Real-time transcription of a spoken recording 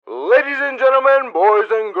Ladies and gentlemen, boys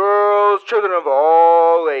and girls, children of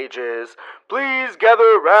all ages, please gather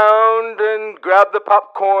around and grab the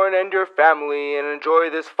popcorn and your family and enjoy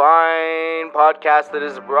this fine podcast that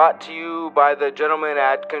is brought to you by the gentlemen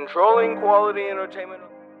at Controlling Quality Entertainment.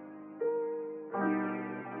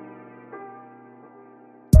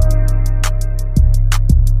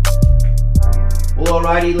 Well,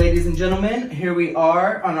 alrighty, ladies and gentlemen, here we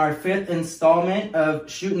are on our 5th installment of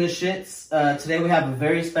Shooting the Shits. Today we have a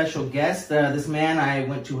very special guest. This man I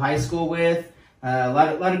went to high school with. A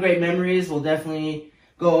lot of great memories. We'll definitely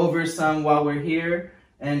go over some while we're here.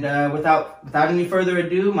 And without any further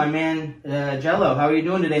ado, my man Gello, how are you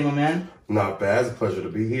doing today, my man? Not bad. It's a pleasure to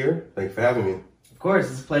be here. Thanks for having me. Of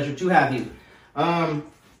course, it's a pleasure to have you.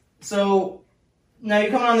 So now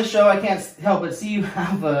you're coming on the show. I can't help but see you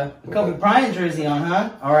have a Kobe Bryant jersey on,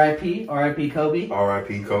 huh? R.I.P. R.I.P. Kobe.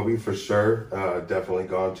 R.I.P. Kobe for sure. Definitely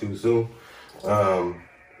gone too soon.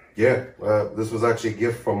 This was actually a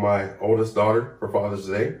gift from my oldest daughter for Father's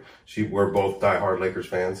Day. We're both diehard Lakers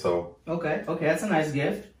fans, so. Okay, that's a nice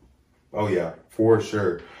gift. Oh yeah, for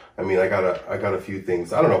sure. I mean, I got a few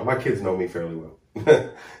things. I don't know. My kids know me fairly well.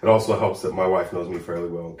 It also helps that my wife knows me fairly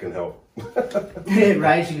well and can help.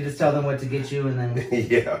 Right? You can just tell them what to get you, and then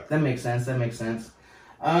yeah, that makes sense.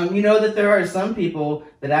 You know that there are some people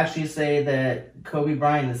that actually say that Kobe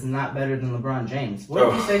Bryant is not better than LeBron James.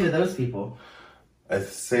 What do you say to those people? I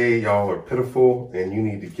say y'all are pitiful and you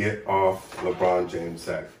need to get off LeBron James'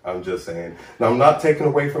 sack. I'm just saying. Now, I'm not taking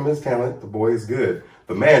away from his talent. The boy is good.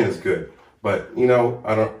 The man is good. But,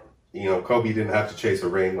 Kobe didn't have to chase a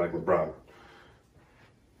ring like LeBron.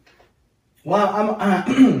 Well,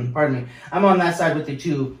 I'm pardon me. I'm on that side with you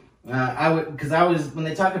too. When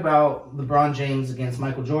they talk about LeBron James against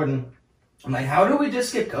Michael Jordan, I'm like, how do we just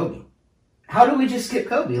skip Kobe?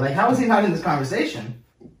 Like, how is he not in this conversation?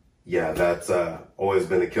 Yeah, that's always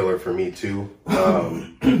been a killer for me too.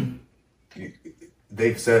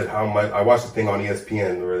 They've said how much. I watched a thing on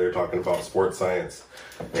ESPN where they're talking about sports science,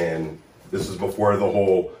 and this was before the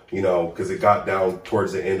whole, because it got down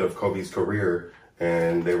towards the end of Kobe's career.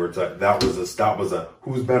 And they were that was a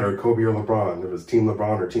who's better, Kobe or LeBron? It was Team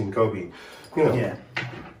LeBron or Team Kobe, Yeah.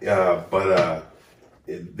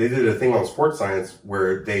 They did a thing on Sports Science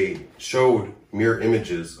where they showed mirror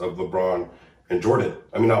images of LeBron and Jordan.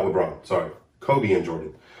 I mean, not LeBron. Sorry, Kobe and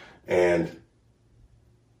Jordan. And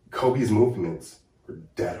Kobe's movements were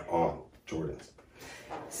dead on Jordan's.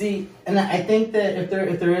 See, and I think that if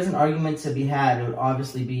there is an argument to be had, it would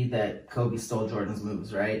obviously be that Kobe stole Jordan's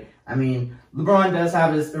moves, right? I mean, LeBron does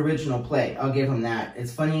have his original play. I'll give him that.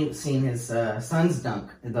 It's funny seeing his son's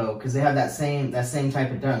dunk, though, because they have that same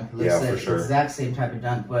type of dunk. It looks for sure. Exact same type of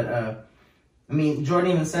dunk. But,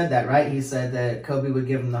 Jordan even said that, right? He said that Kobe would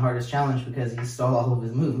give him the hardest challenge because he stole all of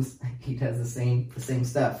his moves. He does the same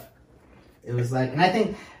stuff. It was like, and I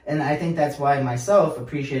think that's why myself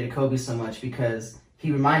appreciated Kobe so much, because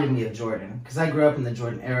he reminded me of Jordan, because I grew up in the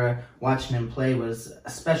Jordan era. Watching him play was a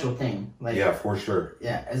special thing. Like, yeah, for sure.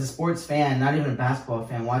 Yeah, as a sports fan, not even a basketball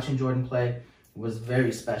fan, watching Jordan play was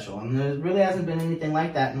very special. And there really hasn't been anything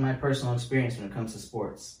like that in my personal experience when it comes to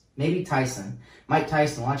sports. Maybe Mike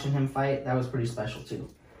Tyson, watching him fight, that was pretty special too.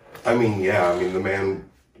 The man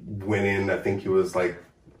went in, I think he was like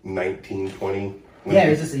 19, 20. He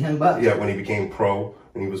was just a young buck. Yeah, when he became pro,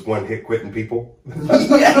 and he was one hit quitting people. just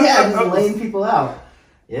laying people out.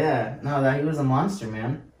 Yeah, no, he was a monster,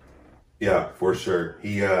 man. Yeah, for sure.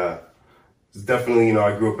 He is definitely,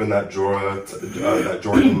 I grew up in that Jordan,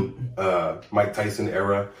 Mike Tyson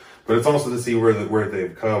era, but it's also to see where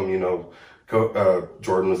they've come.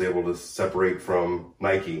 Jordan was able to separate from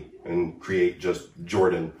Nike and create just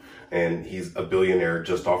Jordan, and he's a billionaire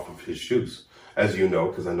just off of his shoes. As you know,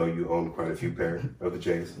 because I know you own quite a few pair of the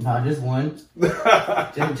J's. No, just one.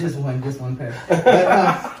 just one pair.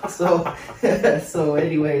 But, so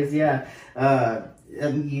anyways, yeah.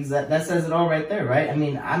 That says it all right there, right? I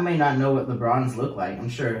mean, I may not know what LeBrons look like. I'm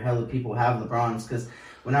sure hella people have LeBrons, because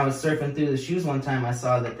when I was surfing through the shoes one time, I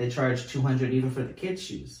saw that they charged $200 even for the kids'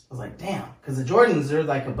 shoes. I was like, damn, because the Jordans are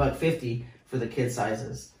like $150 for the kid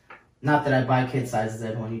sizes. Not that I buy kid sizes,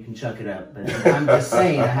 everyone. You can chuck it up, but I'm just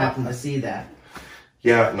saying I happened to see that.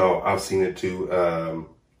 Yeah, no, I've seen it too.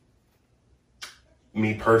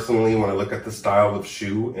 Me personally, when I look at the style of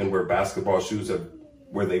shoe and where basketball shoes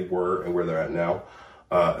where they were and where they're at now,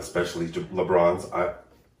 especially LeBron's,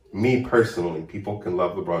 me personally, people can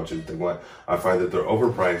love LeBron shoes if they want. I find that they're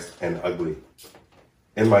overpriced and ugly,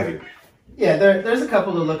 in my view. Yeah, there's a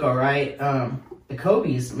couple that look all right. The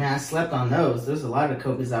Kobe's, man, I slept on those. There's a lot of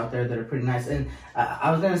Kobe's out there that are pretty nice. And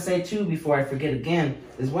I was going to say, too, before I forget again,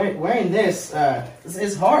 is wearing this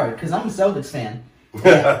is hard, because I'm a Celtics fan.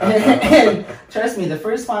 Yeah. And trust me, the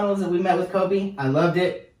first finals that we met with Kobe, I loved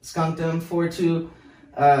it. Skunked him 4-2.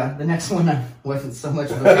 The next one I wasn't so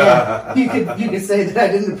much of a fan. You could say that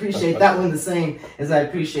I didn't appreciate that one the same as I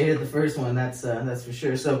appreciated the first one. That's for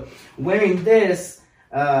sure. So wearing this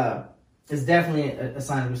is definitely a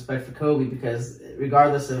sign of respect for Kobe, because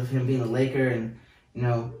regardless of him being a Laker and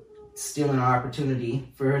stealing our opportunity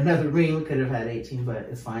for another ring, we could have had 18, but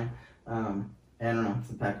it's fine. I don't know. It's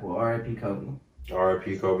impeccable. R.I.P. Kobe.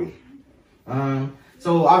 R.I.P. Kobe.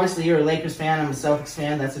 So obviously you're a Lakers fan. I'm a Celtics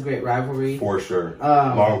fan. That's a great rivalry. For sure.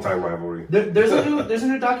 Long time rivalry. There's a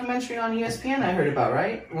new documentary on ESPN I heard about,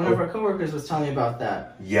 right? One of our coworkers was telling me about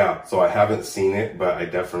that. Yeah. So I haven't seen it, but I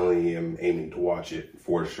definitely am aiming to watch it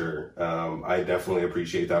for sure. I definitely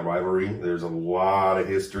appreciate that rivalry. There's a lot of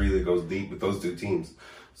history that goes deep with those two teams.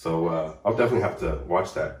 So I'll definitely have to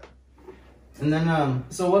watch that. And then,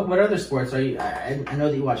 so what other sports are you? I know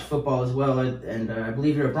that you watch football as well, and I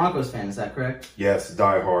believe you're a Broncos fan. Is that correct? Yes,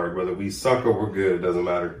 die hard. Whether we suck or we're good, it doesn't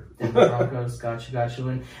matter. Denver Broncos, got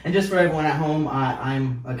you. And just for everyone at home,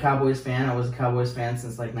 I'm a Cowboys fan. I was a Cowboys fan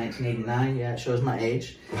since like 1989. Yeah, it shows my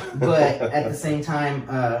age. But at the same time,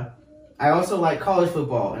 I also like college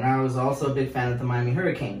football, and I was also a big fan of the Miami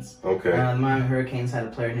Hurricanes. Okay. The Miami Hurricanes had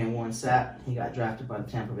a player named Warren Sapp. He got drafted by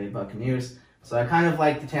the Tampa Bay Buccaneers. So I kind of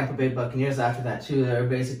like the Tampa Bay Buccaneers after that too. They're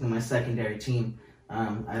basically my secondary team.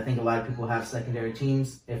 I think a lot of people have secondary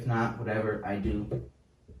teams. If not, whatever, I do.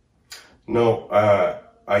 No,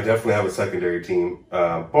 I definitely have a secondary team,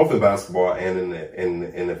 both in basketball and in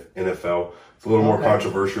the NFL. It's a little more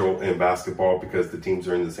controversial in basketball because the teams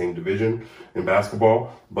are in the same division in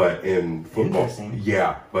basketball, but in football,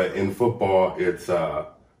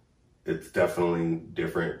 it's definitely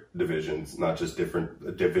different divisions, not just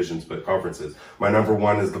different divisions, but conferences. My number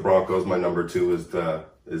one is the Broncos. My number two is the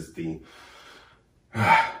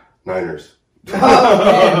Niners. Oh,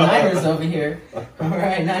 man, Niners over here. All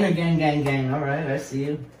right, Niner gang. All right, I see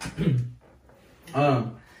you.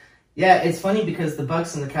 Yeah, it's funny because the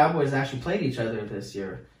Bucks and the Cowboys actually played each other this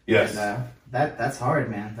year. Yes. And, that's hard,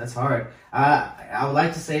 man. That's hard. I would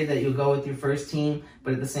like to say that you'll go with your first team,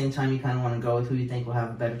 but at the same time, you kind of want to go with who you think will have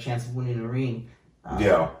a better chance of winning the ring.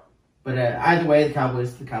 Yeah. But either way, the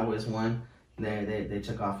Cowboys won. They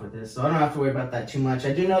took off with this, so I don't have to worry about that too much.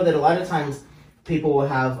 I do know that a lot of times people will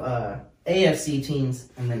have AFC teams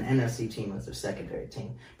and then NFC team as their secondary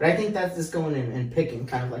team. But I think that's just going and picking,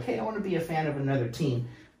 kind of like, hey, I want to be a fan of another team.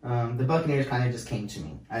 The Buccaneers kind of just came to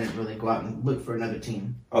me. I didn't really go out and look for another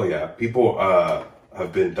team. Oh yeah, people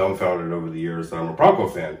have been dumbfounded over the years that I'm a Bronco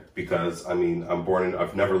fan because I've been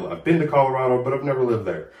to Colorado, but I've never lived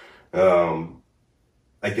there.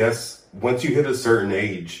 I guess once you hit a certain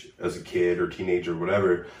age as a kid or teenager or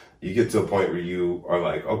whatever, you get to a point where you are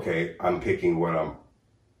like, okay, I'm picking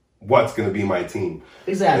what's going to be my team.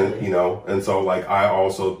 Exactly. And, and so like I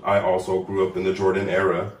also grew up in the Jordan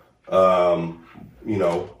era.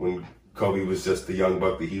 When Kobe was just the young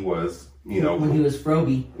buck that he was, when he was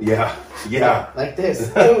Froby. Yeah. Like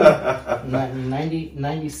this.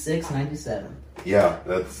 96, 97. Yeah,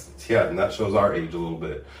 and that shows our age a little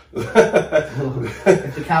bit.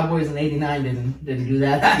 If the Cowboys in 89 didn't do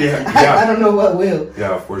that, yeah. I don't know what will.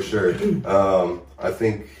 Yeah, for sure. I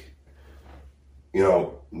think,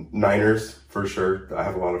 Niners, for sure. I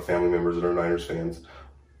have a lot of family members that are Niners fans.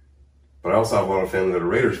 But I also have a lot of family that are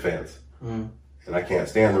Raiders fans. And I can't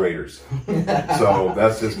stand the Raiders. So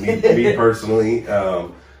that's just me personally.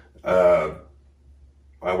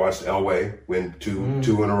 I watched Elway win two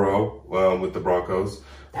in a row with the Broncos.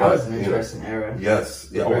 That was an interesting era. Yes.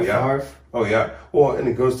 Yeah. Favre. Oh yeah. Well, and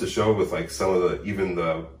it goes to show with like some of even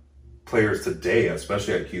the players today,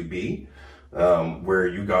 especially at QB, where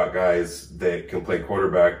you got guys that can play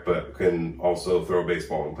quarterback but can also throw a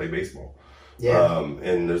baseball and play baseball. Yeah.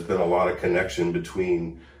 And there's been a lot of connection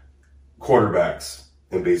between quarterbacks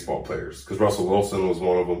and baseball players because Russell Wilson was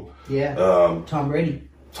one of them. Yeah. Tom Brady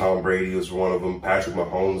is one of them. Patrick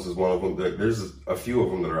Mahomes is one of them. There's a few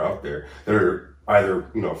of them that are out there that are either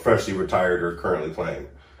freshly retired or currently playing.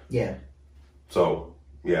 Yeah. So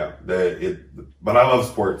yeah, but I love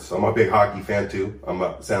sports. I'm a big hockey fan too. I'm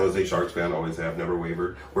a San Jose Sharks fan. Always have, never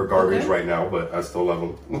wavered. We're garbage right now, but I still love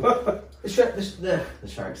them. The Sharks.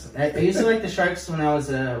 I used to like the Sharks when I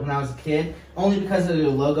was a kid, only because of their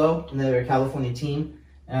logo and they were a California team.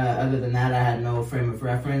 Other than that, I had no frame of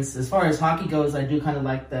reference. As far as hockey goes, I do kind of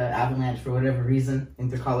like the Avalanche for whatever reason. I think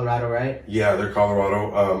they're Colorado, right? Yeah, they're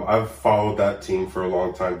Colorado. I've followed that team for a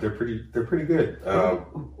long time. They're pretty good.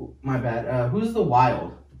 My bad. Who's the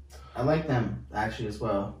Wild? I like them actually as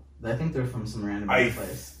well. I think they're from some random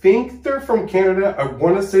place. I think they're from Canada. I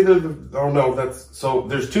want to say so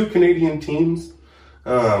there's two Canadian teams.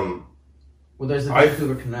 Well, there's the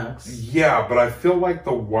Vancouver Canucks. Yeah, but I feel like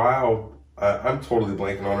the Wild. I'm totally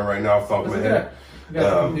blanking on it right now off the top of my head. We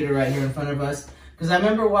got the computer right here in front of us. Because I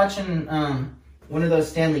remember watching one of those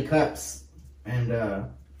Stanley Cups, and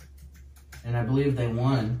I believe they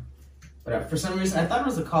won. But for some reason, I thought it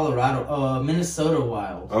was the Minnesota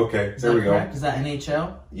Wild. Okay, Is there that we correct? go. Is that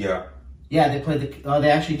NHL? Yeah. Yeah, they played they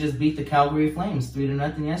actually just beat the Calgary Flames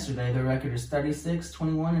 3-0 yesterday. Their record is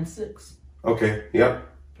 36-21-6. Okay. Yep.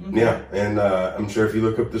 Okay. Yeah, and I'm sure if you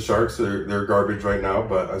look up the Sharks, they're garbage right now,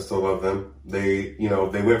 but I still love them. They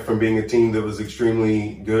went from being a team that was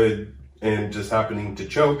extremely good and just happening to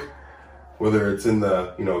choke, whether it's in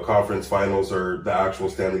the conference finals or the actual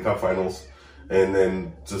Stanley Cup finals, and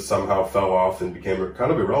then just somehow fell off and became kind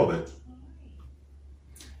of irrelevant.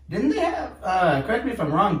 Didn't they have? Correct me if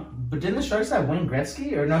I'm wrong, but didn't the Sharks have Wayne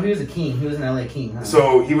Gretzky? Or no, he was a King. He was an LA King. Huh?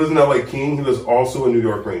 So he was an LA King. He was also a New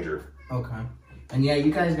York Ranger. Okay. And yeah,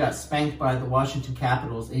 you guys got spanked by the Washington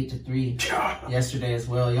Capitals 8-3 yesterday as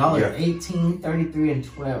well. Y'all are 18, 33, and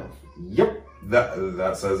 12. Yep,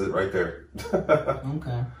 that says it right there.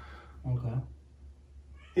 Okay.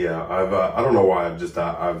 Yeah, I don't know why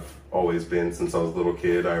I've always been since I was a little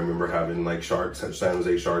kid. I remember having like San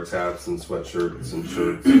Jose Sharks hats and sweatshirts and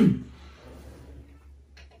shirts.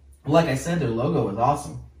 Well, like I said, their logo was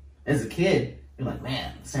awesome. As a kid, you're like,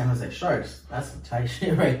 man, San Jose Sharks, that's some tight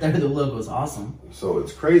shit right there. The logo is awesome. So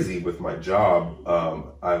it's crazy with my job.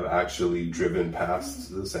 I've actually driven past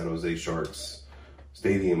the San Jose Sharks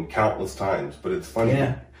stadium countless times, but it's funny.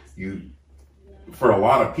 Yeah. For a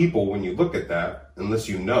lot of people, when you look at that, unless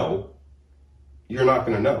you know, you're not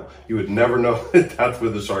going to know. You would never know that that's where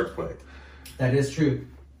the Sharks play. That is true.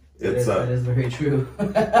 That is very true.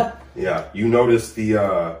 Yeah, you notice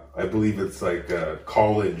I believe it's like a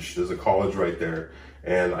college. There's a college right there.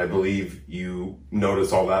 And I believe you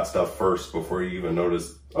notice all that stuff first before you even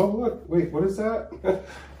notice, oh, look, wait, what is that?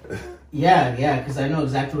 Yeah, because I know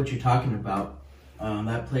exactly what you're talking about.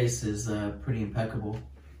 That place is pretty impeccable.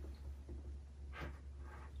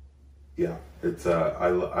 Yeah, it's I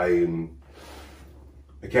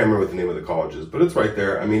can't remember what the name of the college is, but it's right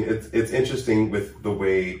there. I mean, it's interesting with the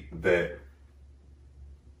way that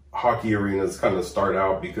hockey arenas kind of start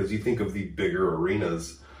out, because you think of the bigger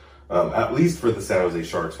arenas, at least for the San Jose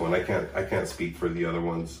Sharks one. I can't speak for the other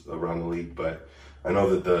ones around the league, but I know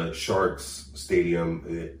that the Sharks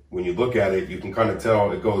stadium, when you look at it, you can kind of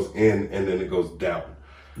tell it goes in and then it goes down.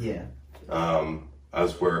 Yeah.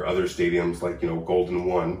 As where other stadiums like Golden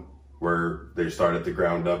One, where they start at the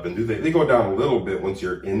ground up, and they go down a little bit once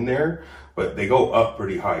you're in there, but they go up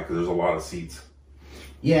pretty high because there's a lot of seats.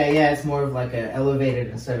 Yeah, it's more of like a elevated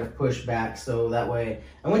instead of pushed back, so that way.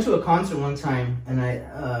 I went to a concert one time, and it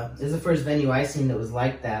was the first venue I seen that was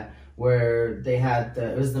like that, where they had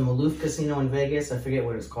it was the Maloof Casino in Vegas. I forget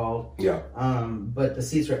what it's called. Yeah. But the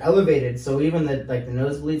seats were elevated, so even the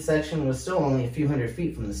nosebleed section was still only a few hundred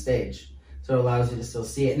feet from the stage. So it allows you to still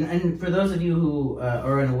see it. And for those of you who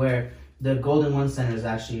are unaware, the Golden One Center is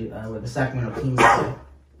actually where the Sacramento Kings play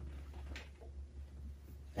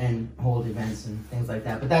and hold events and things like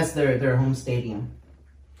that. But that's their home stadium.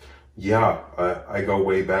 Yeah, I go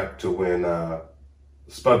way back to when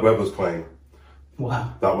Spud Webb was playing.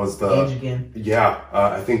 Wow. That was Age again. Yeah,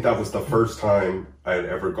 I think that was the first time I had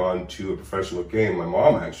ever gone to a professional game. My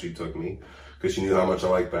mom actually took me because she knew how much I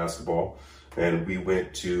liked basketball. And we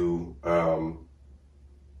went to,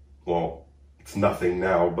 well, it's nothing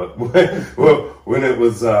now, but when it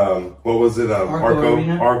was, what was it?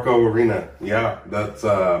 Arco Arena. Yeah, that's,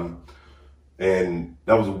 and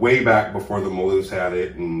that was way back before the Maloofs had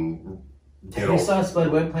it. And you saw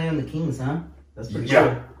Spud Webb playing on the Kings, huh? That's pretty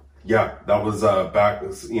cool. Yeah, that was back. I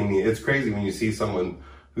mean, it's crazy when you see someone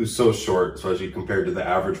who's so short, especially compared to the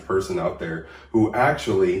average person out there, who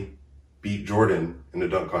actually beat Jordan in the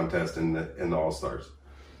dunk contest in the All-Stars.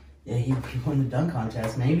 Yeah, he won the dunk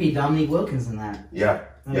contest. Maybe Dominique Wilkins in that. Yeah.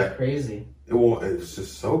 That's crazy. It's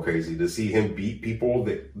just so crazy to see him beat people,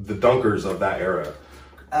 the dunkers of that era.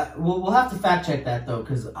 We'll have to fact check that, though,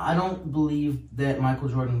 because I don't believe that Michael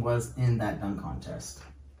Jordan was in that dunk contest.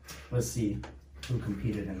 Let's see who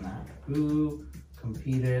competed in that. Who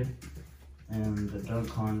competed in the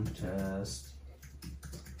dunk contest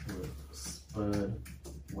with Spud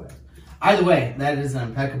Webb? Either way, that is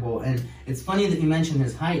impeccable, and it's funny that you mentioned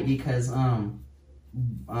his height because Muggsy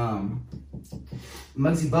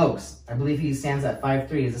Bogues, I believe he stands at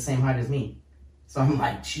 5'3", is the same height as me. So I'm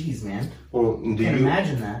like, geez, man. Well, can't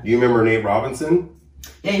imagine that. Do you remember Nate Robinson?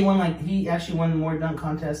 Yeah, he actually won more dunk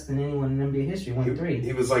contests than anyone in NBA history. Won 3.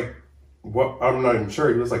 He was like, what? I'm not even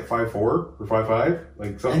sure. He was like 5'4" or 5'5",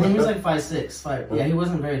 like something. I think he was like 5'6". Yeah, he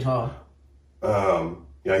wasn't very tall.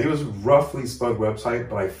 Yeah, he was roughly Spud Webb height,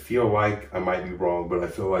 but I feel like I might be wrong, but I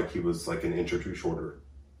feel like he was like an inch or two shorter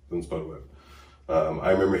than Spud Webb.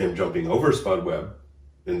 I remember him jumping over Spud Webb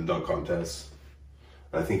in the dunk contest.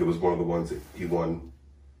 I think it was one of the ones that he won.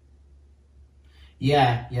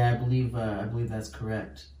 Yeah, I believe that's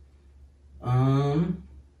correct.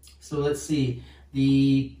 So let's see.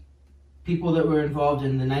 The people that were involved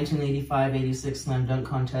in the 1985-86 slam dunk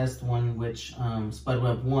contest, one which Spud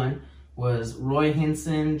Webb won, was Roy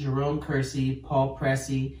Hinson, Jerome Kersey, Paul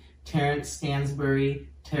Pressey, Terrence Stansbury,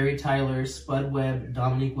 Terry Tyler, Spud Webb,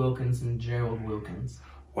 Dominique Wilkins, and Gerald Wilkins.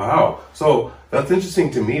 Wow. So that's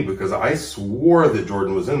interesting to me because I swore that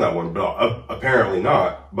Jordan was in that one, but apparently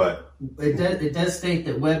not. But it does state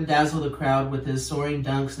that Webb dazzled the crowd with his soaring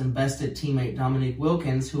dunks and bested teammate Dominique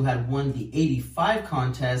Wilkins, who had won the 85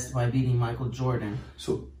 contest by beating Michael Jordan.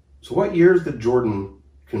 So what years did Jordan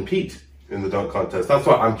compete in the dunk contest? That's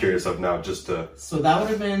what I'm curious of now, just to... So that would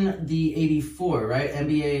have been the 84, right?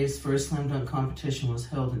 NBA's first slam dunk competition was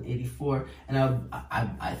held in 84. And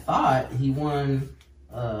I thought he won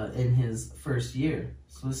in his first year.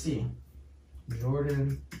 So let's see.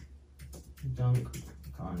 Jordan dunk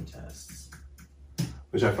contests.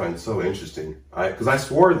 Which I find so interesting. Because I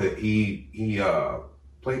swore that he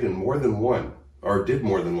played in more than one, or did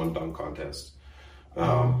more than one dunk contest.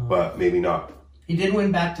 But maybe not. He did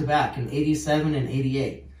win back-to-back in 87 and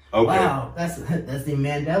 88. Okay. Wow, that's the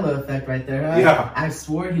Mandela effect right there, huh? Yeah. I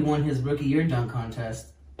swore he won his rookie year dunk contest.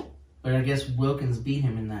 But I guess Wilkins beat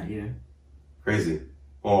him in that year. Crazy.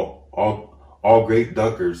 Well, all great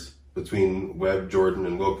dunkers between Webb, Jordan,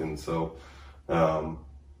 and Wilkins. So, and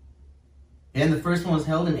the first one was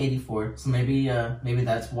held in 84, so maybe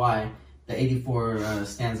that's why the 84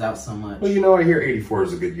 stands out so much. Well, I hear 84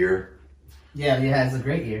 is a good year. Yeah, it's a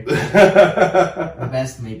great year. The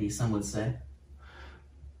best, maybe, some would say.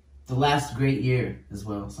 The last great year as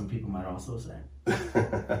well, some people might also say.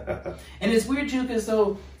 And it's weird, too, because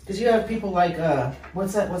you have people like,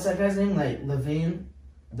 what's that guy's name? Like, Levine?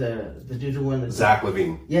 The dude who won the... Zach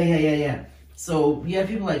Levine. Yeah. So you have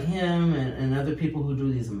people like him and other people who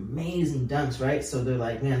do these amazing dunks, right? So they're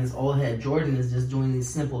like, man, this old head Jordan is just doing these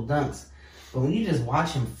simple dunks. But when you just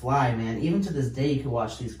watch him fly, man, even to this day, you can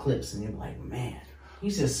watch these clips and you're like, man,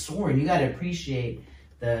 he's just soaring. You got to appreciate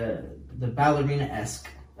the ballerina-esque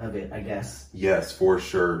of it, I guess. Yes, for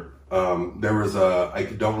sure. There was I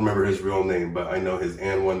don't remember his real name, but I know his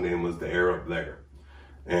and one name was the Air Up There.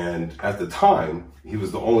 And at the time, he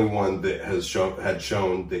was the only one that had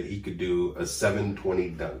shown that he could do a 720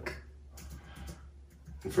 dunk.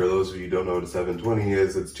 And for those of you who don't know what a 720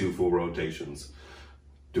 is, it's 2 full rotations.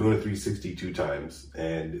 Doing a 360 2 times.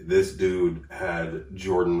 And this dude had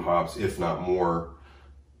Jordan hops, if not more.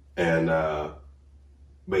 And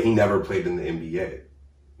but he never played in the NBA,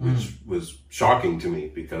 which was shocking to me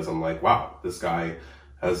because I'm like, wow, this guy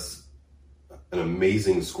has an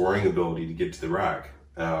amazing scoring ability to get to the rack.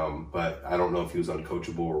 But I don't know if he was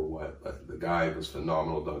uncoachable or what, but the guy was a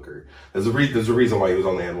phenomenal dunker. There's a reason why he was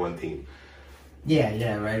on the N1 team.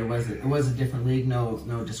 Yeah, right. It was a different league.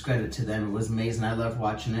 No discredit to them. It was amazing. I loved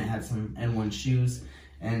watching it. Had some N1 shoes,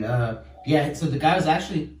 and so the guy was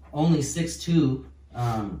actually only 6'2",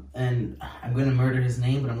 and I'm gonna murder his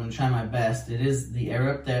name, but I'm gonna try my best. It is the Air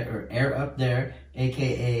Up There,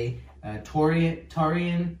 aka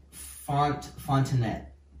Torian Fontanet.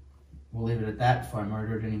 We'll leave it at that before I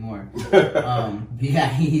murder it anymore.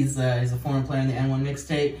 He's a former player in the N1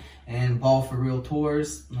 mixtape and Ball for Real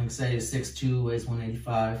tours. Like I say, he's 6'2", weighs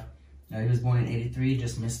 185. He was born in 83,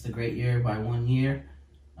 just missed the great year by 1 year.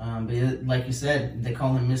 But like you said, they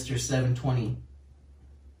call him Mr. 720.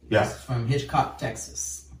 Yeah. He's from Hitchcock,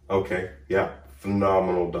 Texas. Okay, yeah.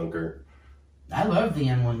 Phenomenal dunker. I love the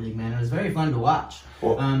N1 League, man. It was very fun to watch.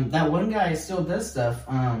 Well, that one guy still does stuff.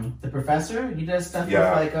 The professor, he does stuff with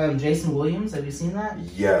like Jason Williams. Have you seen that?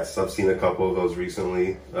 Yes, I've seen a couple of those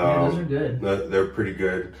recently. Those are good. They're pretty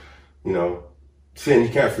good. And you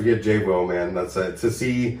can't forget J-Bo, man. That's it. To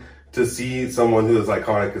see someone who is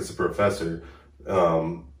iconic as a professor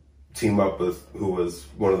team up with who was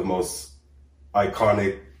one of the most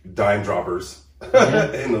iconic dime droppers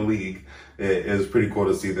in the league. It is pretty cool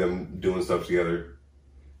to see them doing stuff together.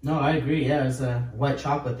 No, I agree. Yeah, it was white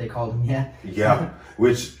chocolate, they called him. Yeah. Yeah,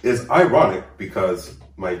 which is ironic because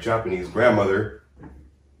my Japanese grandmother,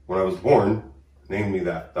 when I was born, named me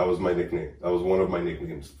that. That was my nickname. That was one of my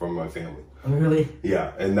nicknames from my family. Oh, really?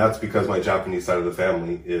 Yeah, and that's because my Japanese side of the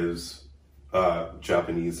family is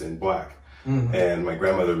Japanese and black. Mm-hmm. And my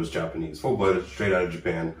grandmother was Japanese, full-blooded, straight out of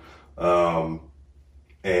Japan.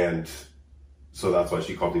 And so that's why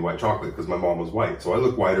she called me white chocolate, because my mom was white. So I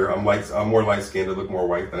look whiter. I'm more light skinned. I look more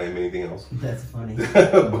white than I am anything else. That's funny. Your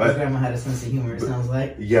grandma had a sense of humor, it sounds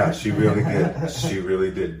like. Yeah, she really did. She really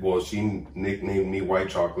did. Well, she nicknamed me white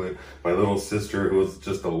chocolate. My little sister, who was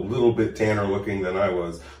just a little bit tanner looking than I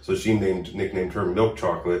was, so she nicknamed her milk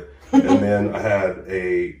chocolate. And then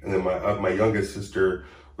my youngest sister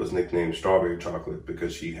was nicknamed strawberry chocolate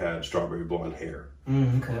because she had strawberry blonde hair.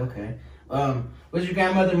 Okay. Was your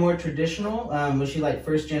grandmother more traditional? Was she like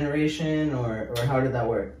first generation, or how did that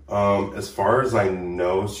work? As far as I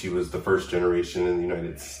know, she was the first generation in the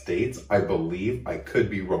United States. I believe. I could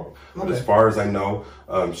be wrong. Okay. But as far as I know,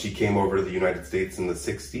 she came over to the United States in the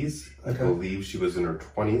 60s. I believe she was in her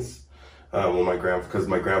 20s. Because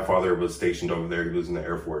my grandfather was stationed over there. He was in the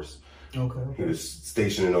Air Force. Okay. He was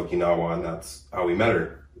stationed in Okinawa, and that's how we met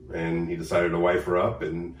her. And he decided to wife her up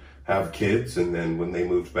and have kids. And then when they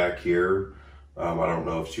moved back here, I don't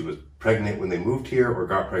know if she was pregnant when they moved here or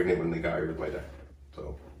got pregnant when they got here with my dad.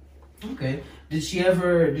 So. Okay. Did she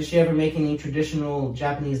ever make any traditional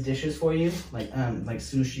Japanese dishes for you, like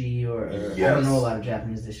sushi or Yes. I don't know a lot of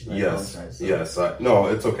Japanese dishes. Yes. No,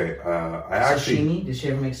 it's okay. Sashimi? Did she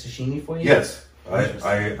ever make sashimi for you? Yes.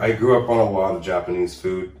 I grew up on a lot of Japanese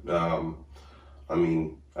food. I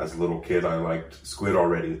mean, as a little kid, I liked squid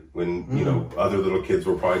already. When, other little kids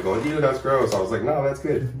were probably going, ew, that's gross. I was like, no, that's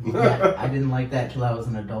good. Yeah, I didn't like that till I was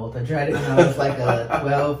an adult. I tried it when I was like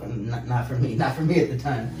 12, and not for me at the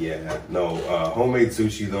time. Yeah, no, homemade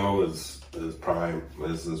sushi though is prime.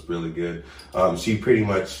 This is really good. She pretty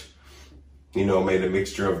much, made a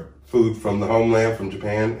mixture of food from the homeland, from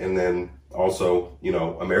Japan, and then also,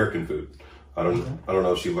 American food. I don't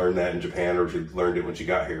know if she learned that in Japan or if she learned it when she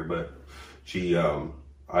got here, but she,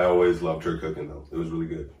 I always loved her cooking though. It was really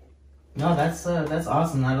good. No, that's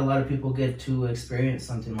awesome. Not a lot of people get to experience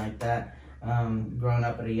something like that. Growing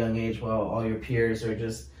up at a young age while all your peers are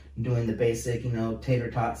just doing the basic, tater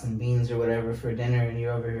tots and beans or whatever for dinner, and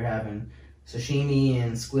you're over here having sashimi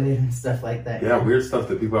and squid and stuff like that. Yeah, weird stuff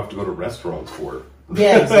that people have to go to restaurants for.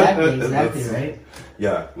 Yeah, exactly, right?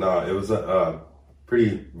 Yeah, no, it was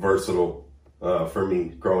pretty versatile for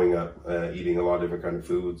me growing up, eating a lot of different kinds of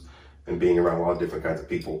foods and being around a lot of different kinds of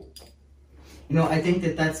people. I think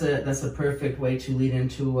that's a perfect way to lead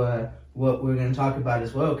into what we're going to talk about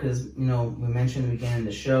as well, because we mentioned at the beginning of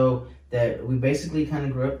the show that we basically kind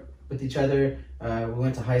of grew up with each other. We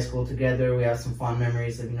went to high school together. We have some fond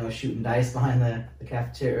memories of shooting dice behind the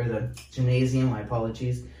cafeteria or the gymnasium. My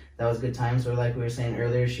apologies. That was good times. Or like we were saying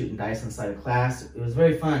earlier, shooting dice inside of class. It was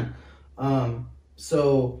very fun.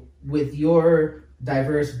 So with your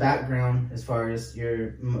diverse background, as far as your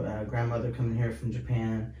grandmother coming here from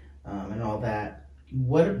Japan and all that,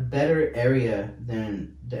 what a better area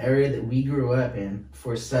than the area that we grew up in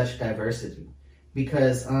for such diversity?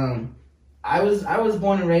 Because I was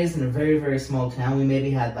born and raised in a very, very small town. We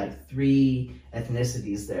maybe had like 3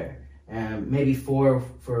 ethnicities there, maybe 4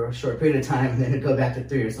 for a short period of time, and then it'd go back to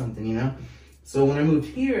 3 or something, So when I moved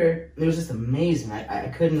here, it was just amazing. I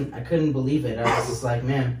couldn't believe it. I was just like,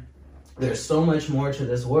 man, there's so much more to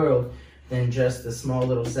this world than just the small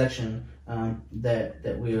little section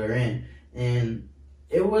that we were in. And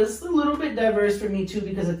it was a little bit diverse for me too,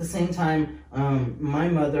 because at the same time, my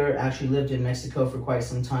mother actually lived in Mexico for quite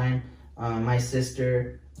some time. My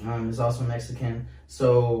sister is also Mexican.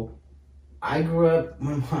 So I grew up with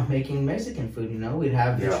my mom making Mexican food, We'd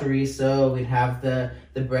have the chorizo, we'd have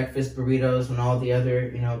the breakfast burritos when all the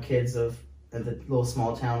other, kids of the little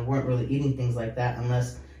small town weren't really eating things like that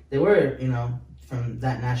unless they were, from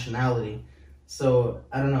that nationality. So,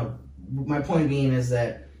 I don't know. My point being is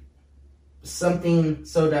that something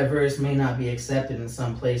so diverse may not be accepted in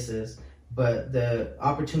some places, but the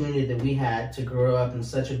opportunity that we had to grow up in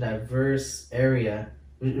such a diverse area,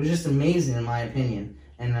 it was just amazing in my opinion.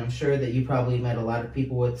 And I'm sure that you probably met a lot of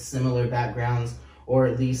people with similar backgrounds, or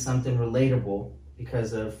at least something relatable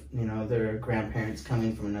because of, their grandparents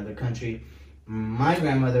coming from another country. My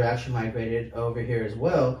grandmother actually migrated over here as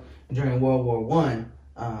well during World War I,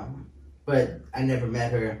 but I never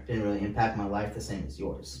met her. Didn't really impact my life the same as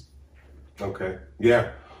yours. Okay.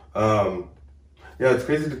 Yeah. It's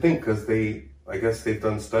crazy to think, because I guess they've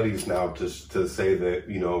done studies now to say that,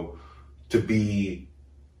 to be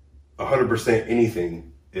 100%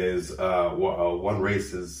 anything is, one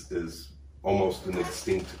race is almost an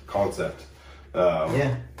extinct concept. But,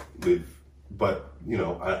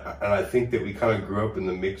 I think that we kind of grew up in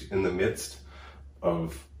the midst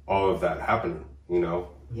of all of that happening,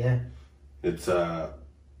 Yeah. It's,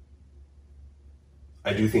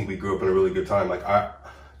 I do think we grew up in a really good time. Like, I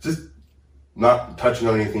just not touching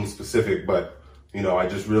on anything specific, but, I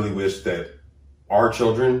just really wish that our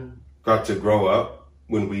children got to grow up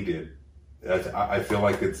when we did. I feel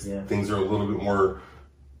like things are a little bit more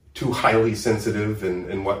too highly sensitive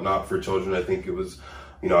and whatnot for children. I think it was,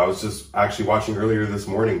 I was just actually watching earlier this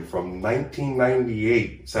morning from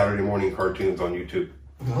 1998 Saturday morning cartoons on YouTube.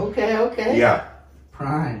 Okay. Yeah.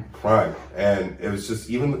 Prime. And it was just,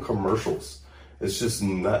 even the commercials, it's just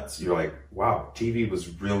nuts. You're like, wow, TV was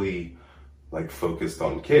really like focused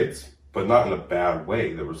on kids, but not in a bad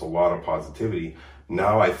way. There was a lot of positivity.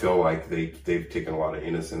 Now I feel like they've taken a lot of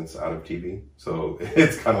innocence out of TV. So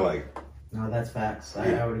it's kind of like... No, that's facts.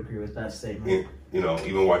 I would agree with that statement.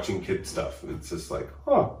 Even watching kid stuff, it's just like,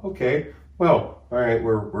 oh, okay. Well, all right,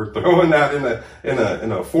 we're throwing that in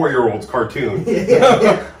a 4-year-old's cartoon.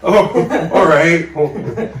 Oh, all right.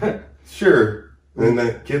 Well, sure. And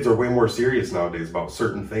the kids are way more serious nowadays about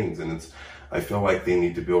certain things, and I feel like they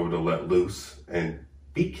need to be able to let loose and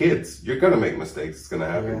be kids. You're gonna make mistakes. It's gonna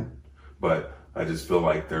happen. But I just feel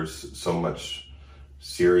like there's so much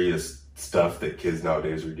serious stuff that kids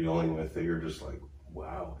nowadays are dealing with that you're just like,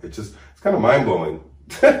 wow. It's kind of mind blowing.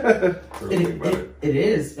 It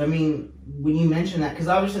is. I mean, when you mention that, because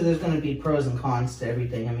obviously there's going to be pros and cons to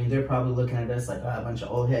everything. I mean, they're probably looking at us like a bunch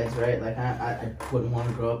of old heads, right? Like I wouldn't want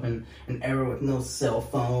to grow up in an era with no cell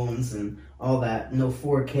phones and all that, no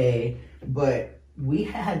 4K. But we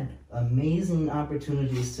had amazing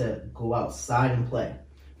opportunities to go outside and play.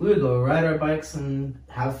 We would go ride our bikes and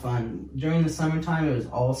have fun. During the summertime, it was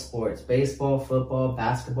all sports: baseball, football,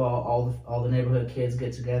 basketball. All the neighborhood kids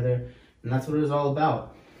get together, and that's what it was all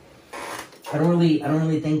about. I don't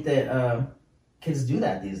really think that kids do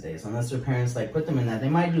that these days, unless their parents like put them in that. They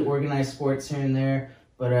might do organized sports here and there,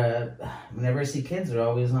 but whenever I see kids, they're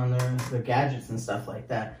always on their gadgets and stuff like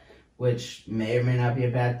that, which may or may not be a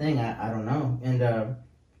bad thing. I don't know. And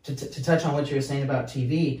to touch on what you were saying about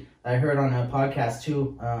TV, I heard on a podcast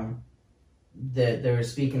too that they were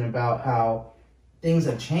speaking about how things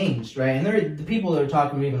have changed, right? And the people that are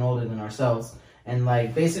talking are even older than ourselves, and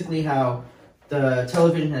like basically how the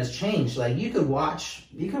television has changed. Like you could watch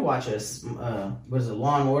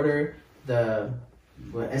Law and Order,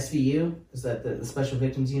 SVU, is that the Special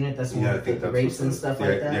Victims Unit? That's one of the rapes and stuff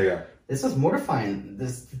like that. Yeah. This is mortifying. To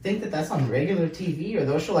think that that's on regular TV, or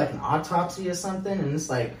they'll show like an autopsy or something, and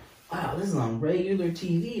it's like, wow, this is on regular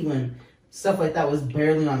TV when stuff like that was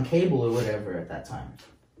barely on cable or whatever at that time.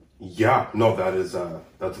 Yeah, no,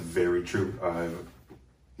 that's very true. I've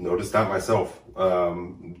noticed that myself.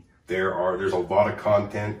 There's a lot of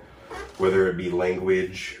content, whether it be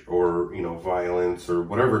language or violence or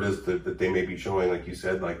whatever it is that they may be showing. Like you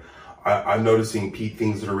said, like I'm noticing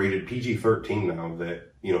things that are rated PG-13 now that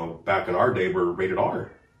back in our day were rated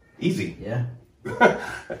R, easy. Yeah.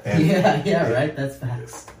 And, yeah, right. That's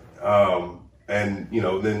facts. And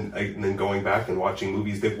then going back and watching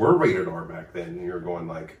movies that were rated R back then, and you're going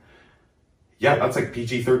like, yeah, that's like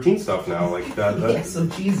PG-13 stuff now. Like that. Yeah, so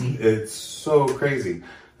cheesy. It's so crazy.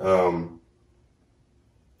 I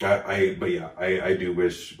do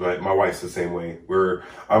wish my wife's the same way.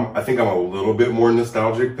 I think I'm a little bit more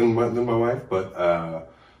nostalgic than my wife, but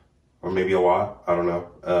or maybe a lot. I don't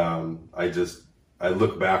know. I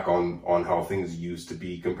look back on how things used to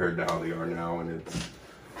be compared to how they are now, and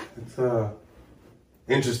it's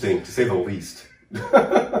interesting to say the least.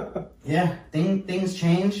 Yeah, things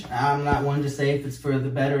change. I'm not one to say if it's for the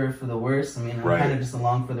better or for the worse. I mean, I'm kind of just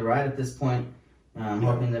along for the ride at this point.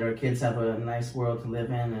 Hoping that our kids have a nice world to live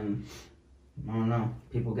in, and I don't know,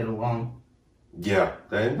 people get along. Yeah,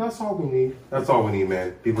 and that's all we need. That's all we need,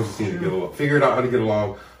 man. People just need to get along. Figure out how to get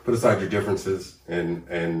along. Put aside your differences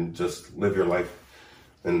and just live your life.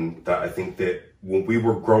 And I think that when we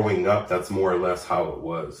were growing up, that's more or less how it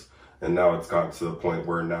was. And now it's gotten to the point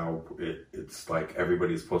where now it's like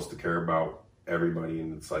everybody's supposed to care about everybody,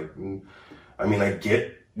 and it's like, I mean, I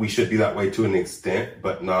get we should be that way to an extent,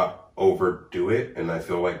 but not overdo it. And I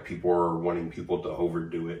feel like people are wanting people to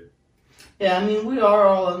overdo it. Yeah, I mean, we are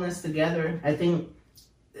all in this together. I think,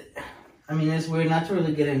 it's weird not to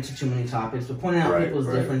really get into too many topics, but pointing out people's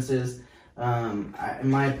differences, in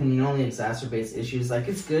my opinion, only exacerbates issues. Like,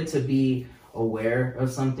 it's good to be aware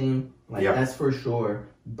of something, that's for sure,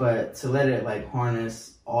 but to let it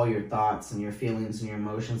harness all your thoughts and your feelings and your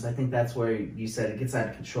emotions, I think that's where you said it gets out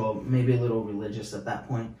of control, maybe a little religious at that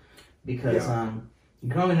point, because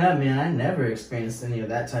growing up, man, I never experienced any of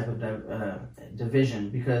that type of division,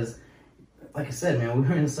 because like I said, man, we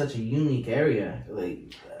were in such a unique area.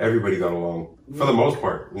 Like everybody got along for the most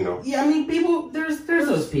part, Yeah, I mean, people. There's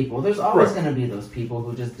those people. There's always going to be those people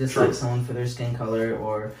who just dislike someone for their skin color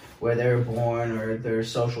or where they were born or their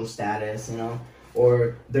social status,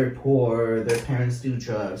 or they're poor or their parents do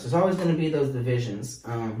drugs. There's always going to be those divisions.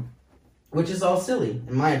 which is all silly,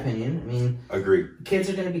 in my opinion. I mean, Agree. Kids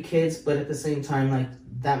are going to be kids, but at the same time, like,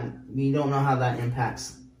 that, you don't know how that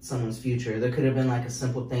impacts someone's future. There could have been like a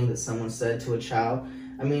simple thing that someone said to a child.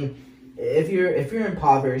 I mean, if you're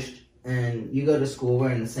impoverished and you go to school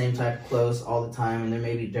wearing the same type of clothes all the time and they're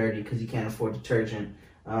maybe dirty because you can't afford detergent,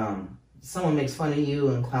 someone makes fun of you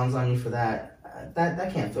and clowns on you for that.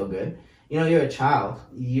 That can't feel good. You know, you're a child.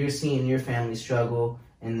 You're seeing your family struggle,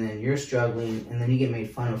 and then you're struggling, and then you get made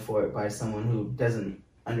fun of for it by someone who doesn't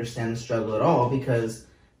understand the struggle at all because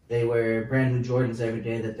they wear brand new Jordans every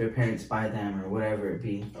day that their parents buy them or whatever it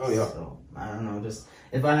be. Oh, yeah. So, I don't know. Just,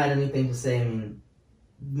 if I had anything to say, I mean,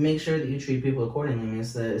 make sure that you treat people accordingly. I mean,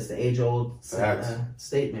 it's the age-old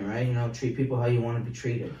statement, right? You know, treat people how you want to be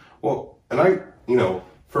treated. Well, and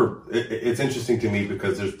it's interesting to me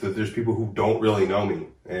because there's people who don't really know me,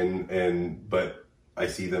 but I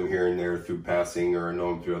see them here and there through passing, or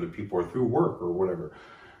know them through other people or through work or whatever,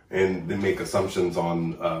 and they make assumptions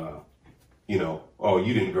on, oh,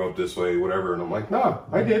 you didn't grow up this way, whatever, and I'm like, nah,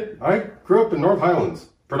 I did. I grew up in North Highlands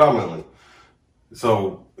predominantly,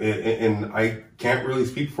 so and I can't really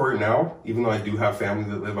speak for it now, even though I do have family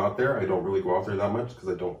that live out there. I don't really go out there that much because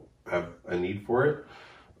I don't have a need for it.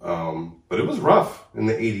 But it was rough in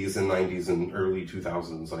the 80s and 90s and early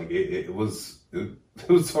 2000s. Like it was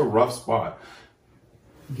a rough spot.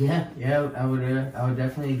 Yeah, I would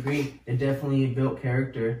definitely agree. It definitely built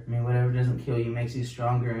character. I mean, whatever doesn't kill you makes you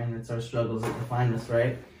stronger, and it's our struggles that define us,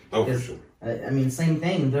 right? Oh, for sure. I mean, same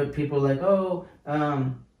thing. The people are like, oh,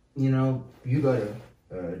 you go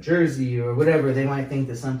to Jersey or whatever. They might think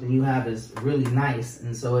that something you have is really nice,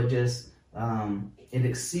 and so it just it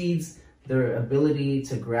exceeds their ability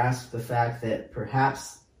to grasp the fact that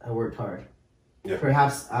perhaps I worked hard. Yeah.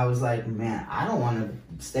 Perhaps I was like, man, I don't want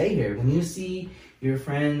to stay here. When you see your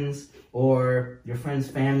friends or your friend's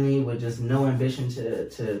family with just no ambition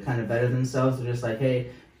to kind of better themselves, they're just like,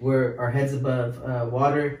 hey, our heads above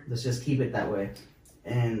water. Let's just keep it that way.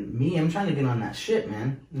 And me, I'm trying to get on that ship,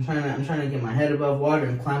 man. I'm trying to get my head above water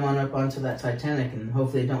and climb on up onto that Titanic, and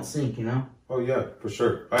hopefully it don't sink, you know? Oh yeah, for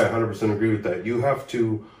sure. I 100% agree with that. You have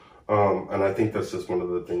to, and I think that's just one of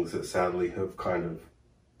the things that sadly have kind of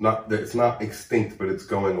it's not extinct, but it's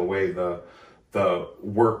going away. The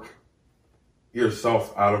work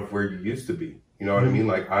yourself out of where you used to be. You know what I mean?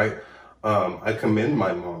 Like I commend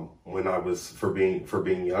my mom when I was for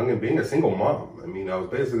being young and being a single mom. I mean, I was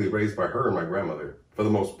basically raised by her and my grandmother for the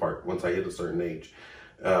most part once I hit a certain age.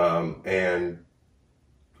 And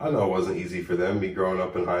I know it wasn't easy for them, me growing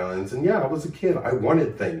up in Highlands. And yeah, I was a kid. I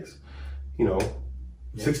wanted things, you know.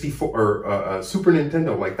 64 or Super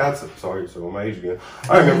Nintendo, like that's sorry, so my age again.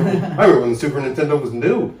 I remember when the Super Nintendo was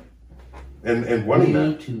new, and wanting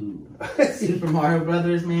that. Super Mario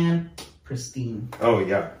Brothers, man, pristine. Oh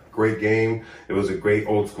yeah, great game. It was a great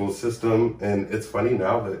old school system, and it's funny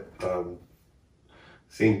now that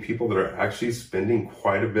seeing people that are actually spending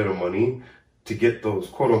quite a bit of money to get those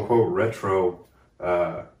quote unquote retro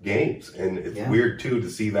games, and it's weird too to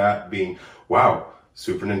see that being wow.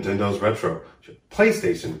 Super Nintendo's retro.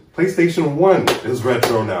 PlayStation 1 is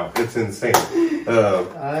retro now. It's insane.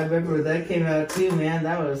 I remember when that came out too, man.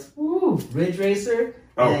 That was Ridge Racer.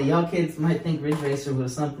 Oh. Yeah, y'all kids might think Ridge Racer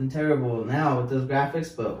was something terrible now with those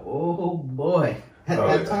graphics, but oh boy, at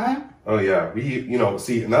that time. Oh yeah,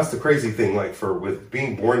 see, and that's the crazy thing. Like with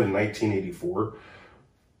being born in 1984,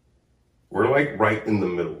 we're like right in the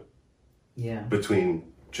middle. Yeah.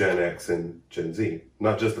 Between Gen X and Gen Z.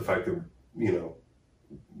 Not just the fact that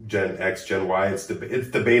Gen X, Gen Y, it's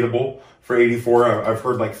debatable for 84. I've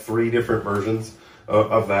heard like 3 different versions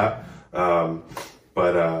of that.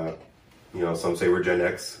 But some say we're Gen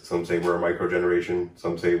X, some say we're a micro generation,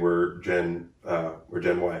 some say we're Gen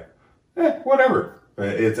Y. Whatever.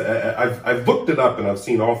 I've looked it up and I've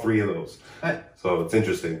seen all 3 of those. So it's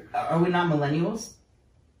interesting. Are we not millennials?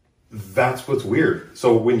 That's what's weird.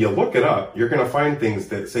 So when you look it up, you're going to find things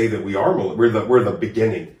that say that we're the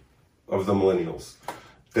beginning of the millennials.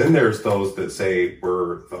 Then there's those that say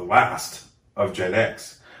we're the last of Gen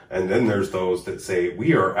X. And then there's those that say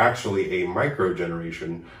we are actually a micro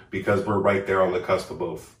generation because we're right there on the cusp of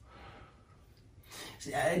both.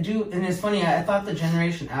 I do, and it's funny, I thought the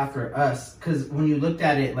generation after us, because when you looked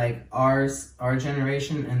at it, like our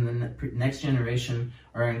generation and the next generation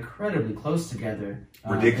are incredibly close together.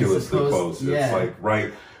 Ridiculously close. Yeah. It's like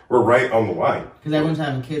we're right on the line. Because everyone's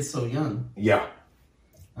having kids so young. Yeah.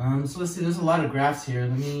 So let's see, there's a lot of graphs here.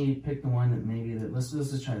 Let me pick the one that let's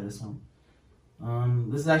just try this one.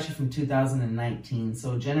 This is actually from 2019.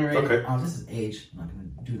 So this is age. I'm not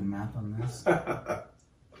going to do the math on this.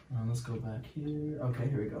 Let's go back here. Okay,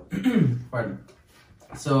 here we go. Pardon.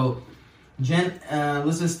 So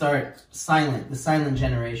Let's just start the silent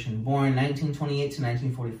generation, born 1928 to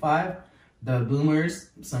 1945. The boomers,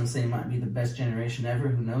 some say might be the best generation ever.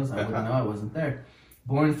 Who knows? I wouldn't know. I wasn't there.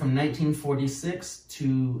 Born from 1946 to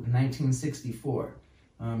 1964.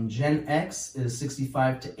 Gen X is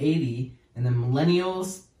 65 to 80, and the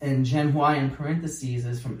millennials and Gen Y in parentheses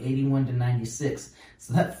is from 81 to 96.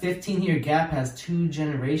 So that 15-year gap has 2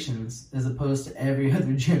 generations as opposed to every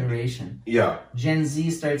other generation. Yeah. Gen Z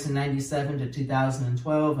starts in 97 to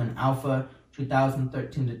 2012, and Alpha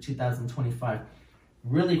 2013 to 2025.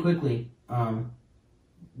 Really quickly,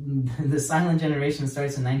 the silent generation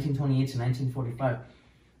starts in 1928 to 1945.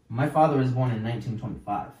 My father was born in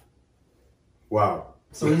 1925. Wow.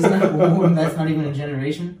 So he's not, that's not even a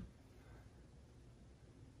generation?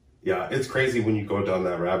 Yeah, it's crazy when you go down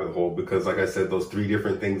that rabbit hole because, like I said, those 3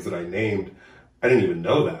 different things that I named, I didn't even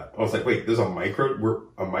know that. I was like, wait, there's we're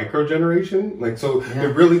a micro generation? Like, so Yeah.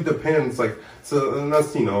 It really depends. Like, so, and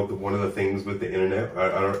that's, one of the things with the internet.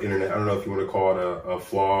 I don't know if you want to call it a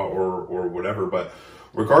flaw or whatever, but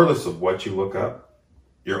regardless of what you look up,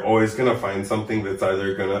 you're always going to find something that's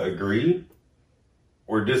either going to agree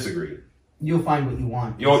or disagree. You'll find what you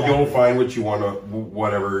want. You'll find what you want,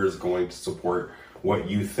 whatever is going to support what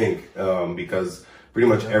you think, because pretty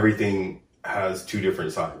much everything has 2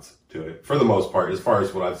 different sides to it, for the most part, as far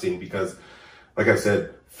as what I've seen, because, like I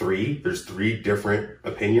said, there's 3 different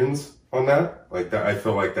opinions on that. Like that, I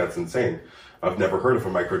feel like that's insane. I've never heard of a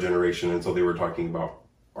microgeneration until they were talking about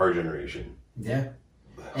our generation. Yeah.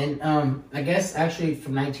 And I guess actually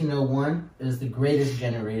from 1901 is the greatest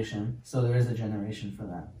generation, so there is a generation for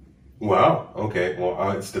that. Wow. Okay. Well,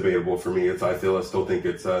 it's debatable for me. I still think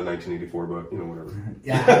it's 1984, but whatever.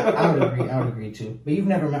 Yeah, I would agree too. But you've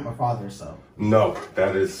never met my father, so. No,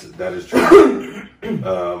 that is true.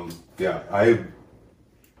 Yeah,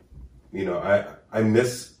 I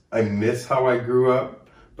miss how I grew up,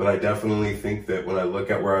 but I definitely think that when I look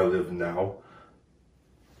at where I live now,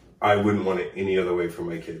 I wouldn't want it any other way for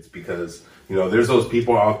my kids, because there's those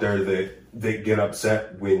people out there that get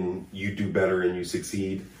upset when you do better and you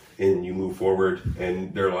succeed and you move forward,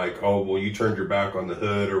 and they're like, oh, well, you turned your back on the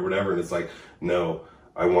hood or whatever. And it's like, no,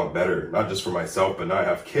 I want better, not just for myself, but now I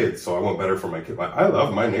have kids, so I want better for my kids. I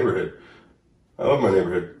love my neighborhood.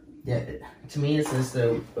 Yeah, to me, it's just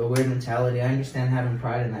a weird mentality. I understand having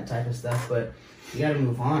pride in that type of stuff, but you got to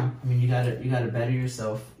move on. I mean, you got to better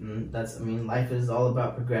yourself. And life is all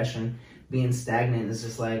about progression. Being stagnant is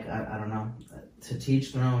just like, I don't know, to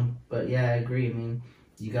teach their own. But yeah, I agree. I mean,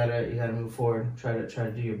 you gotta move forward. Try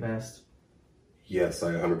to do your best. Yes,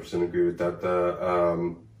 I 100% agree with that.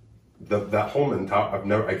 That whole mentality,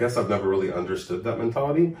 I've never really understood that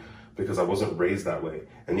mentality, because I wasn't raised that way.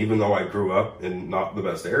 And even though I grew up in not the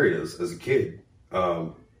best areas as a kid,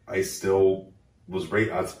 I still was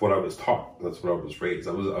raised. That's what I was taught. That's what I was raised.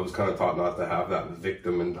 I was kind of taught not to have that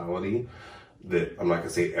victim mentality that I'm not going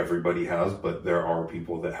to say everybody has, but there are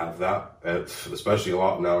people that have that, especially a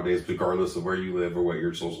lot nowadays, regardless of where you live or what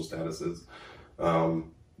your social status is.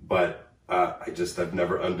 But I've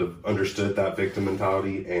never understood that victim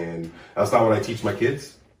mentality, and that's not what I teach my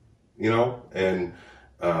kids, and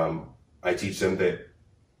I teach them that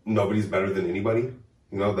nobody's better than anybody,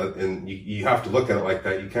 and you have to look at it like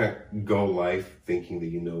that. You can't go life thinking that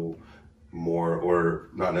you know more,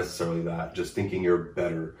 or not necessarily that, just thinking you're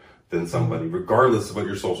better than somebody, regardless of what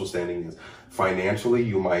your social standing is. Financially,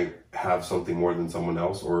 you might have something more than someone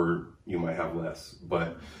else, or you might have less.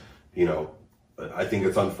 But, I think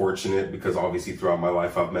it's unfortunate, because obviously throughout my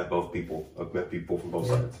life, I've met both people. I've met people from both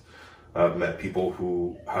sides. I've met people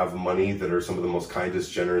who have money that are some of the most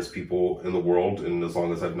kindest, generous people in the world. And as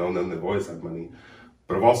long as I've known them, they've always had money.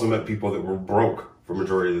 But I've also met people that were broke for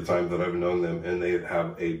majority of the time that I've known them, and they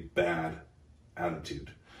have a bad attitude.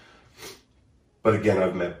 But again,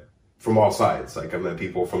 I've met from all sides. Like, I've met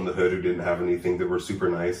people from the hood who didn't have anything that were super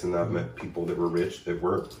nice, and I've met people that were rich that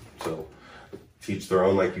weren't. So teach their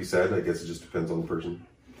own, like you said. I guess it just depends on the person.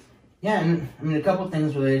 Yeah, and a couple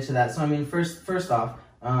things related to that. So first off,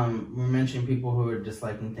 we're mentioning people who are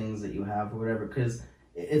disliking things that you have or whatever, because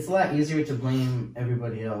it's a lot easier to blame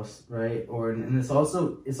everybody else, right? And it's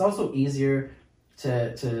also easier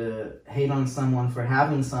to hate on someone for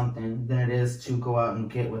having something than it is to go out and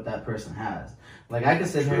get what that person has. Like, I could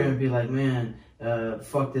sit here and be like, man,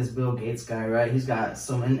 fuck this Bill Gates guy, right? He's got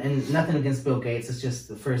and nothing against Bill Gates. It's just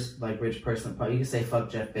the first rich person. You can say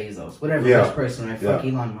fuck Jeff Bezos, whatever rich person, right? Fuck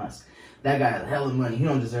Elon Musk. That guy has hella money. He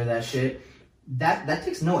don't deserve that shit. That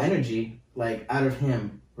takes no energy out of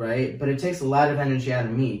him, right? But it takes a lot of energy out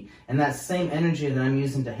of me. And that same energy that I'm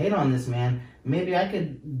using to hate on this man, maybe I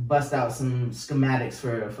could bust out some schematics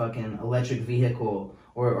for a fucking electric vehicle,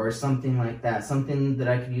 or something like that, something that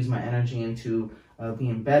I could use my energy into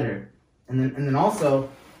being better. And then also,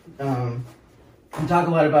 we talk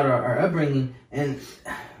a lot about our upbringing, and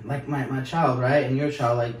like my child, right, and your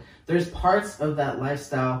child, like there's parts of that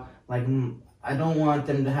lifestyle, like I don't want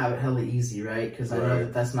them to have it hella easy, right? Because I know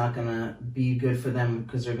that that's not gonna be good for them,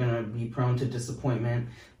 because they're gonna be prone to disappointment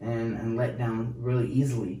and let down really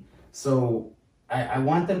easily. So I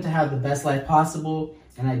want them to have the best life possible,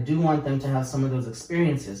 and I do want them to have some of those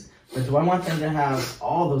experiences. But do I want them to have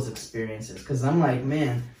all those experiences? Because I'm like,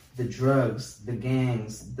 man, the drugs, the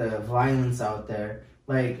gangs, the violence out there.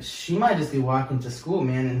 Like, she might just be walking to school,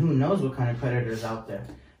 man, and who knows what kind of predators out there.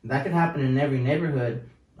 That could happen in every neighborhood,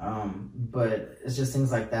 but it's just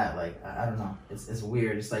things like that. Like, I don't know. It's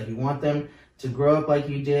weird. It's like you want them to grow up like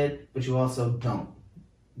you did, but you also don't.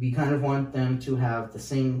 You kind of want them to have the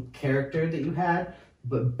same character that you had,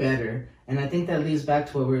 but better. And I think that leads back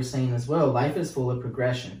to what we were saying as well. Life is full of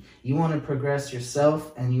progression. You want to progress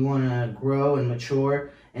yourself, and you want to grow and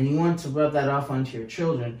mature, and you want to rub that off onto your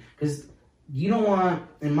children. Because you don't want,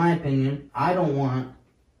 in my opinion, I don't want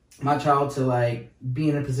my child to like be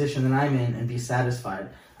in a position that I'm in and be satisfied.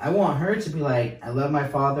 I want her to be like, I love my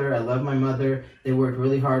father, I love my mother, they worked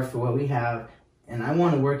really hard for what we have, and I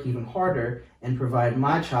want to work even harder and provide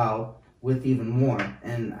my child with even more.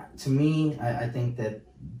 And to me, I think that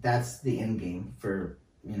that's the end game for,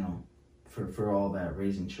 you know, for all that,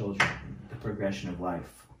 raising children, the progression of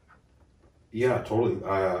life. Yeah, totally.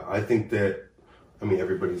 I think that, I mean,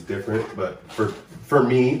 everybody's different, but for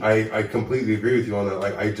me, I completely agree with you on that.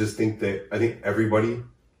 Like, I just think that, I think everybody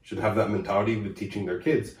should have that mentality with teaching their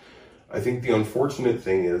kids. I think the unfortunate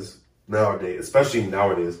thing is, nowadays, especially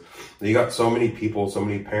nowadays, you got so many people, so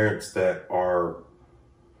many parents that are,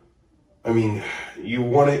 I mean, you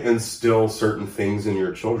want to instill certain things in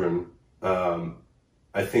your children.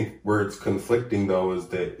 I think where it's conflicting, though, is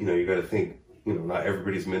that, you know, you got to think, you know, not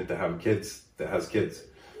everybody's meant to have kids that has kids,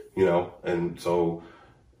 you know, and so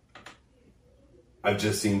I've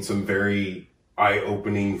just seen some very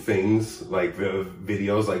eye-opening things, like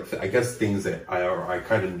videos, like I guess things that I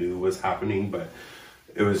kind of knew was happening, but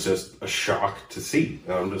it was just a shock to see.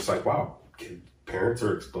 And I'm just like, wow, parents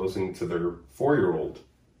are exposing to their 4-year-old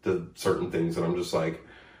to certain things, and I'm just like,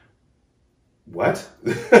 what?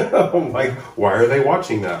 I'm like, why are they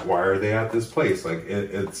watching that? Why are they at this place? Like,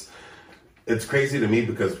 it's crazy to me,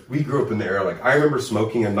 because we grew up in the era, like, I remember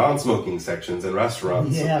smoking in non-smoking sections in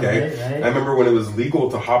restaurants, okay? Right. I remember when it was legal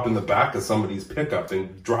to hop in the back of somebody's pickup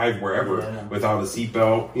and drive wherever without a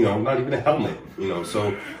seatbelt, you know, not even a helmet, you know?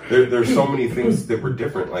 So there's so many things that were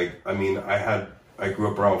different. Like, I mean, I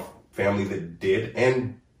grew up around family that did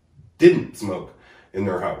and didn't smoke in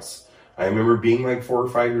their house. I remember being like 4 or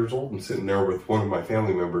 5 years old and sitting there with one of my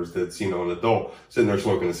family members that's, you know, an adult, sitting there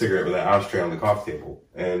smoking a cigarette with an ashtray on the coffee table.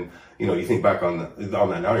 And, you know, you think back on that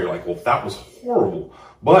now, you're like, well, that was horrible.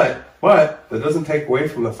 But that doesn't take away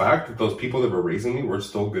from the fact that those people that were raising me were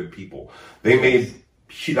still good people.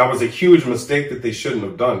 That was a huge mistake that they shouldn't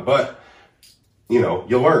have done. But, you know,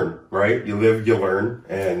 you learn, right? You live, you learn.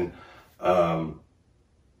 And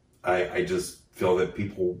I just feel that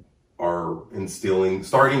people are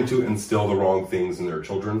starting to instill the wrong things in their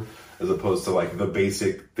children, as opposed to like the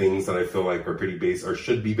basic things that I feel like are pretty basic, or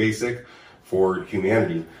should be basic for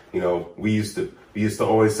humanity. You know, we used to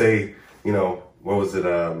always say, you know, what was it?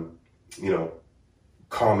 You know,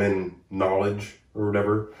 common knowledge or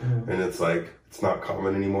whatever. Mm-hmm. And it's like, it's not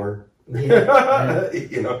common anymore. Yeah.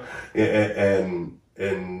 You know, and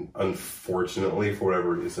unfortunately, for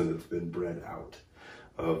whatever reason, it's been bred out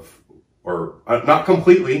of, or not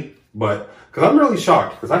completely, but because I'm really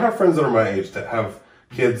shocked, because I have friends that are my age that have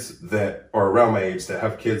kids that are around my age that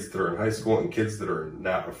have kids that are in high school and kids that are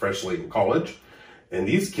now freshly in college. And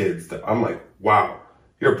these kids that I'm like, wow,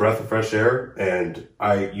 you're a breath of fresh air. And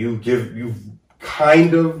you've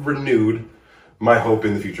kind of renewed my hope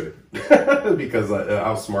in the future because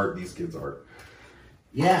how smart these kids are.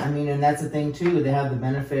 Yeah, I mean, and that's the thing too. They have the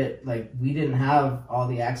benefit, like, we didn't have all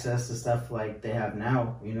the access to stuff like they have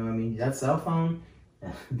now. You know what I mean? That cell phone,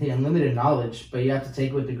 the unlimited knowledge, but you have to take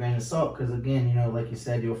it with a grain of salt, because again, you know, like you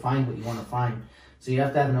said, you'll find what you want to find. So you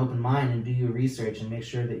have to have an open mind and do your research and make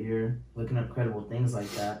sure that you're looking up credible things like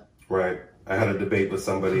that. Right. I had a debate with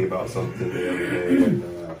somebody about something the other day,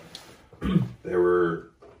 and they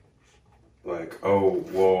were like, oh,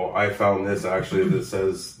 well, I found this actually that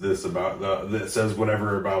says this about that says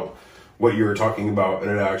whatever about what you were talking about, and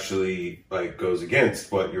it actually like goes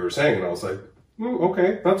against what you were saying. And I was like,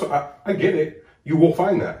 okay, that's I get it. You will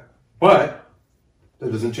find that, but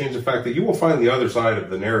that doesn't change the fact that you will find the other side of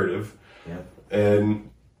the narrative. Yeah. And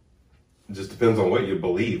it just depends on what you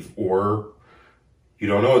believe, or you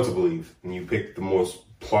don't know what to believe, and you pick the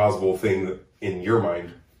most plausible thing in your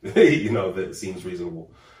mind, that seems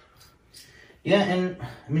reasonable. Yeah, and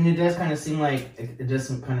I mean, it does kind of seem like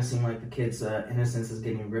the kids' innocence is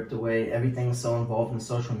getting ripped away. Everything's so involved in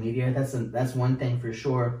social media. That's one thing for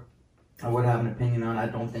sure. I would have an opinion on. I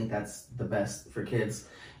don't think that's the best for kids.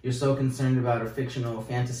 You're so concerned about a fictional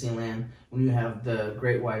fantasy land when you have the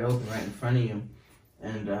great wide open right in front of you,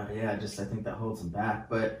 and I think that holds them back.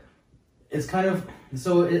 But it's kind of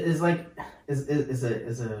so it's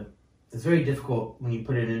very difficult when you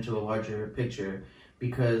put it into a larger picture,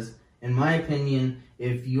 because in my opinion,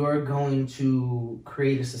 if you're going to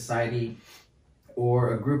create a society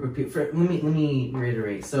or a group of people, let me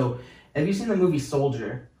reiterate. So, have you seen the movie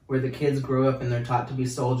Soldier, where the kids grow up and they're taught to be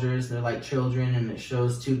soldiers? They're like children, and it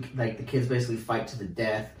shows the kids basically fight to the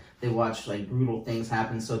death. They watch like brutal things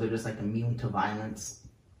happen, so they're just like immune to violence.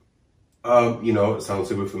 It sounds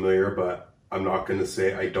super familiar, but I'm not going to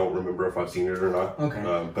say I don't remember if I've seen it or not. Okay.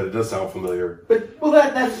 But it does sound familiar.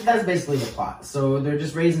 That's basically the plot. So they're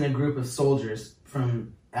just raising a group of soldiers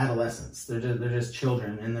from adolescents. They're just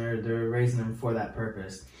children, and they're raising them for that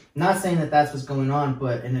purpose. Not saying that that's what's going on,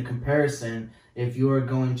 but in a comparison, if you're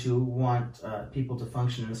going to want people to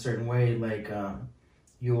function in a certain way, like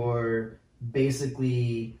you're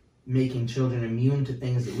basically making children immune to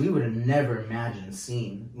things that we would have never imagined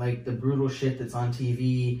seeing, like the brutal shit that's on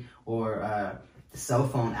TV, or the cell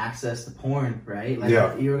phone access to porn, right? Like,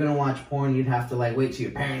 if you were gonna watch porn, you'd have to like wait till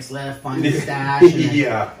your parents left, find the stash,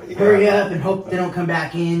 and hurry up and hope they don't come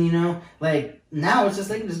back in. Like now it's just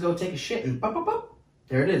they can just go take a shit and pop, pop, pop.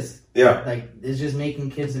 There it is. Yeah. Like it's just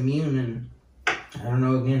making kids immune, and I don't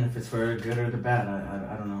know again if it's for the good or the bad.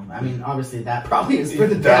 I don't know. I mean, obviously that probably is for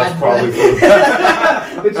the bad. That's probably for the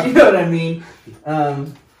bad. But you know what I mean.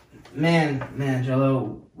 Man,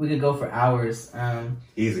 Gello, we could go for hours.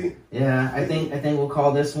 Easy. Yeah, I think we'll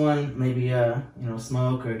call this one. Maybe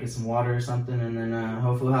smoke or get some water or something, and then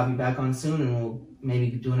hopefully we'll have you back on soon, and we'll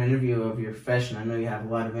maybe do an interview of your profession. I know you have a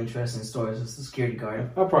lot of interesting stories as a security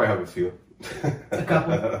guard. I'll probably have a few. A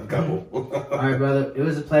couple. A couple. All right, brother. It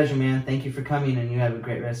was a pleasure, man. Thank you for coming, and you have a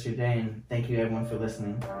great rest of your day. And thank you, everyone, for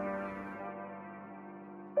listening.